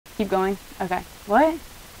keep going? Okay. What?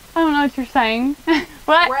 I don't know what you're saying.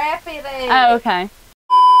 What? Wrap it in. Oh, okay.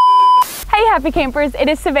 Hey happy campers, it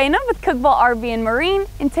is Savannah with Cookeville RV and Marine,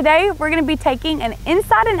 and today we're going to be taking an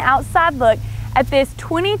inside and outside look at this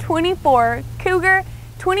 2024 Cougar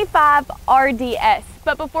 25RDS.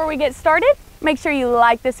 But before we get started, make sure you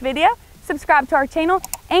like this video, subscribe to our channel,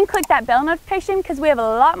 and click that bell notification because we have a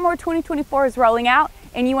lot more 2024s rolling out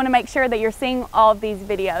and you want to make sure that you're seeing all of these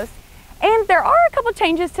videos. And there are a couple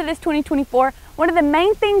changes to this 2024. One of the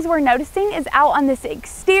main things we're noticing is out on this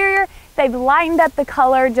exterior. They've lightened up the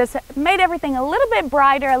color, just made everything a little bit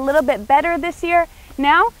brighter, a little bit better this year.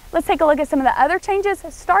 Now, let's take a look at some of the other changes,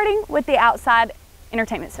 starting with the outside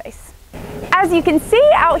entertainment space. As you can see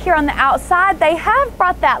out here on the outside, they have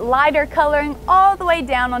brought that lighter coloring all the way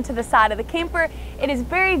down onto the side of the camper. It is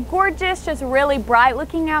very gorgeous, just really bright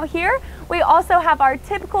looking out here. We also have our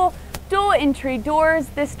typical dual entry doors.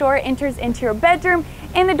 This door enters into your bedroom,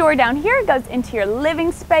 and the door down here goes into your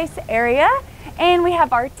living space area. And we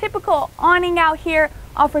have our typical awning out here,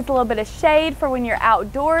 offers a little bit of shade for when you're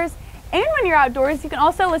outdoors. And when you're outdoors, you can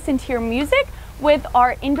also listen to your music with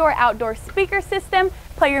our indoor-outdoor speaker system.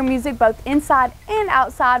 Play your music both inside and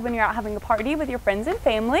outside when you're out having a party with your friends and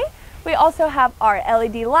family. We also have our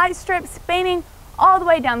LED light strips spanning all the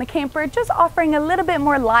way down the camper, just offering a little bit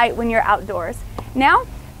more light when you're outdoors. Now,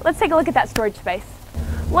 let's take a look at that storage space.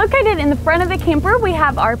 Located in the front of the camper, we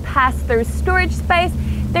have our pass-through storage space.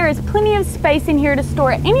 There is plenty of space in here to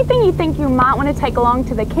store anything you think you might want to take along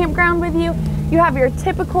to the campground with you. You have your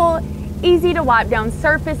typical easy to wipe down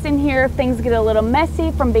surface in here. If things get a little messy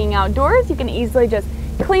from being outdoors, you can easily just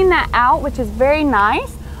clean that out, which is very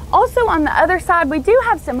nice. Also on the other side, we do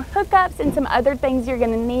have some hookups and some other things you're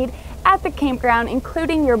going to need at the campground,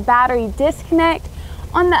 including your battery disconnect.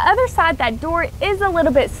 On the other side, that door is a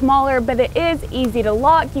little bit smaller, but it is easy to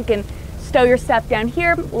lock. You can stow your stuff down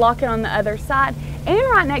here, lock it on the other side. And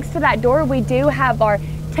right next to that door, we do have our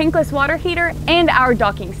tankless water heater and our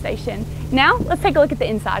docking station. Now, let's take a look at the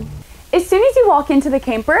inside. As soon as you walk into the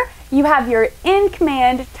camper, you have your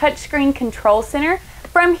in-command touchscreen control center.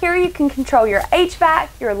 From here, you can control your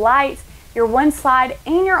HVAC, your lights, your one slide,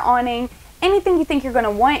 and your awning. Anything you think you're going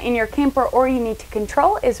to want in your camper or you need to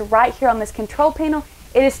control is right here on this control panel.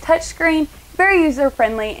 It is touchscreen, very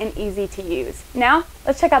user-friendly, and easy to use. Now,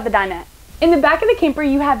 let's check out the dinette. In the back of the camper,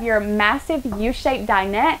 you have your massive U-shaped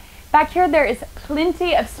dinette. Back here, there is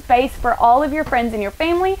plenty of space for all of your friends and your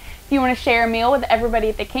family. If you want to share a meal with everybody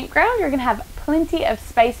at the campground, you're going to have plenty of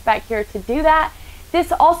space back here to do that.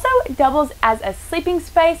 This also doubles as a sleeping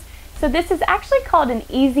space. So this is actually called an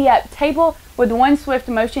easy up table. With one swift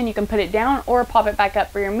motion, you can put it down or pop it back up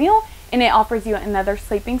for your meal, and it offers you another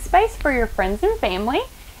sleeping space for your friends and family.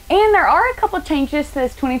 And there are a couple changes to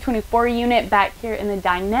this 2024 unit back here in the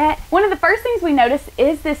dinette. One of the first things we notice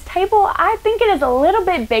is this table. I think it is a little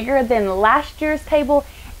bit bigger than last year's table,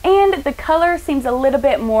 and the color seems a little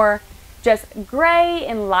bit more just gray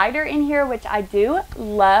and lighter in here, which I do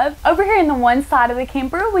love. Over here in the one side of the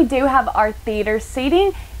camper, we do have our theater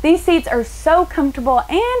seating. These seats are so comfortable,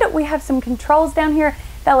 and we have some controls down here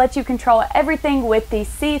that let you control everything with these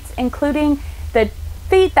seats, including the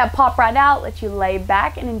feet that pop right out, let you lay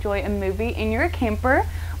back and enjoy a movie in your camper.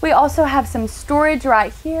 We also have some storage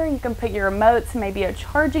right here. You can put your remotes, maybe a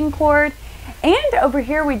charging cord. And over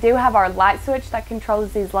here we do have our light switch that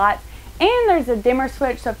controls these lights. And there's a dimmer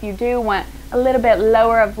switch, so if you do want a little bit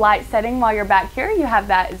lower of light setting while you're back here, you have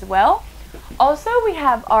that as well. Also, we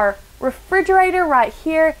have our refrigerator right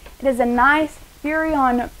here. It is a nice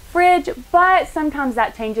Furrion fridge, but sometimes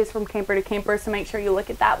that changes from camper to camper, so make sure you look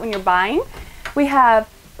at that when you're buying. We have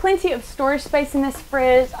plenty of storage space in this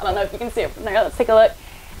fridge. I don't know if you can see it from there. Let's take a look.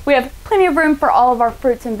 We have plenty of room for all of our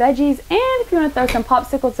fruits and veggies, and if you want to throw some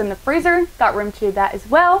popsicles in the freezer, got room to do that as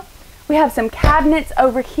well. We have some cabinets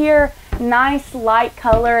over here, nice light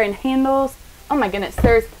color and handles. Oh my goodness,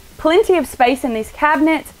 there's plenty of space in these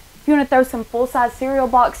cabinets. If you want to throw some full-size cereal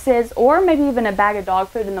boxes or maybe even a bag of dog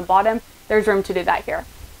food in the bottom, there's room to do that here.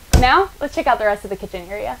 Now, let's check out the rest of the kitchen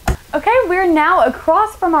area. Okay, we're now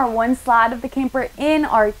across from our one side of the camper in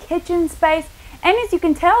our kitchen space. And as you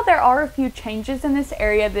can tell, there are a few changes in this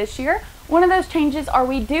area this year. One of those changes are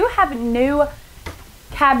we do have new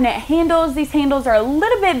cabinet handles. These handles are a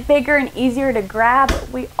little bit bigger and easier to grab.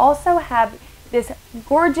 We also have this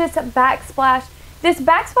gorgeous backsplash. This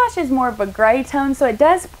backsplash is more of a gray tone, so it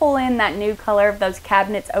does pull in that new color of those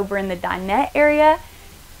cabinets over in the dinette area.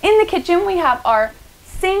 In the kitchen, we have our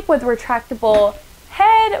sink with retractable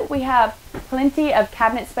head. We have plenty of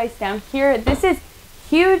cabinet space down here. This is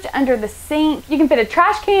huge under the sink. You can fit a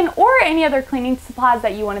trash can or any other cleaning supplies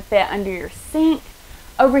that you want to fit under your sink.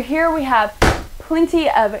 Over here we have plenty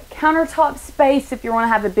of countertop space. If you want to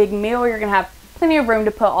have a big meal, you're going to have plenty of room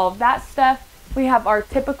to put all of that stuff. We have our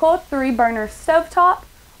typical 3-burner stovetop,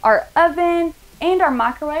 our oven, and our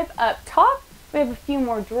microwave up top. We have a few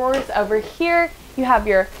more drawers over here. You have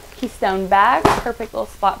your Keystone bag, perfect little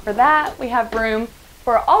spot for that. We have room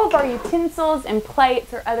for all of our utensils and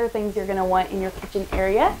plates or other things you're going to want in your kitchen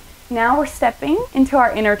area. Now we're stepping into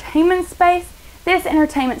our entertainment space. This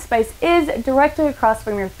entertainment space is directly across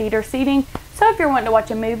from your theater seating. So if you're wanting to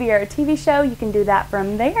watch a movie or a TV show, you can do that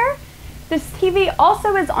from there. This TV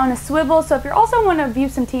also is on a swivel, so if you're also wanting to view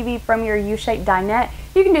some TV from your U-shaped dinette,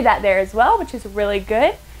 you can do that there as well, which is really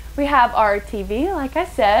good. We have our TV, like I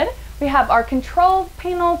said. We have our control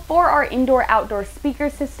panel for our indoor-outdoor speaker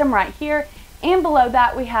system right here. And below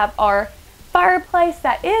that, we have our fireplace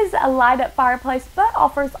that is a light-up fireplace, but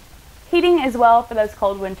offers heating as well for those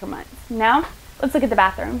cold winter months. Now, let's look at the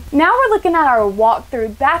bathroom. Now we're looking at our walk-through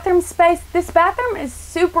bathroom space. This bathroom is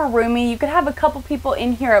super roomy. You could have a couple people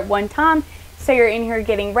in here at one time. Say you're in here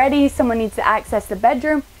getting ready, someone needs to access the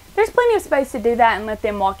bedroom. There's plenty of space to do that and let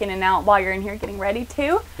them walk in and out while you're in here getting ready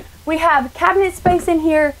too. We have cabinet space in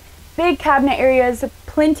here, big cabinet areas,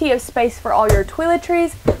 plenty of space for all your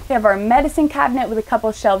toiletries. We have our medicine cabinet with a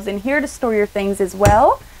couple shelves in here to store your things as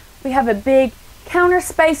well. We have a big counter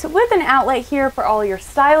space with an outlet here for all your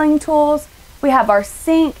styling tools. We have our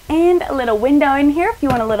sink and a little window in here if you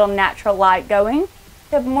want a little natural light going. We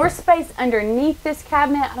have more space underneath this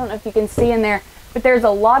cabinet. I don't know if you can see in there, but there's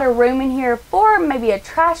a lot of room in here for maybe a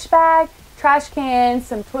trash bag, trash can,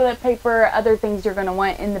 some toilet paper, other things you're going to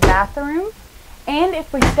want in the bathroom. And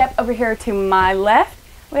if we step over here to my left,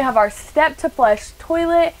 we have our step to flush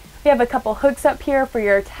toilet. We have a couple hooks up here for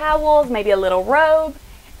your towels, maybe a little robe.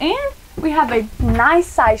 And we have a nice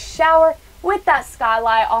size shower with that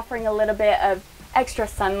skylight offering a little bit of extra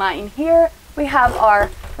sunlight in here. We have our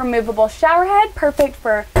removable shower head, perfect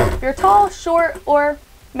for if you're tall, short, or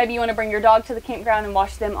maybe you want to bring your dog to the campground and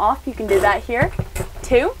wash them off. You can do that here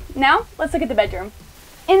too. Now, let's look at the bedroom.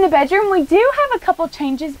 In the bedroom, we do have a couple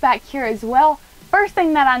changes back here as well. First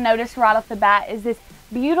thing that I noticed right off the bat is this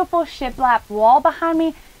beautiful shiplap wall behind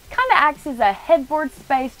me. Kind of acts as a headboard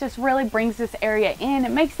space, just really brings this area in.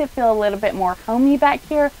 It makes it feel a little bit more homey back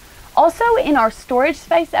here. Also in our storage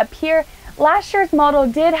space up here, last year's model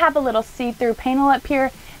did have a little see-through panel up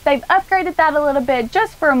here. They've upgraded that a little bit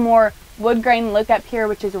just for a more wood grain look up here,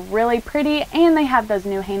 which is really pretty, and they have those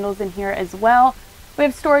new handles in here as well. We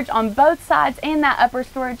have storage on both sides and that upper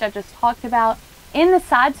storage I just talked about. In the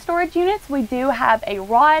side storage units, we do have a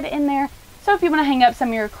rod in there, so if you want to hang up some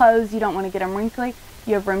of your clothes, you don't want to get them wrinkly,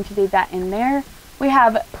 you have room to do that in there. We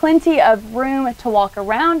have plenty of room to walk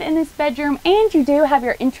around in this bedroom, and you do have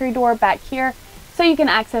your entry door back here, so you can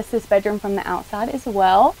access this bedroom from the outside as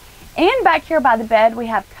well. And back here by the bed, we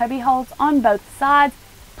have cubby holes on both sides.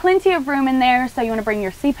 Plenty of room in there, so you want to bring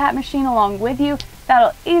your CPAP machine along with you.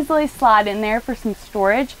 That'll easily slide in there for some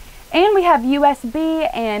storage. And we have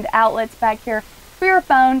USB and outlets back here for your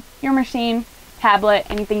phone, your machine, tablet,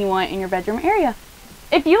 anything you want in your bedroom area.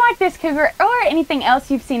 If you like this Cougar or anything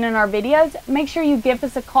else you've seen in our videos, make sure you give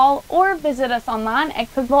us a call or visit us online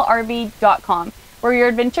at CookevilleRV.com, where your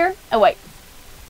adventure awaits.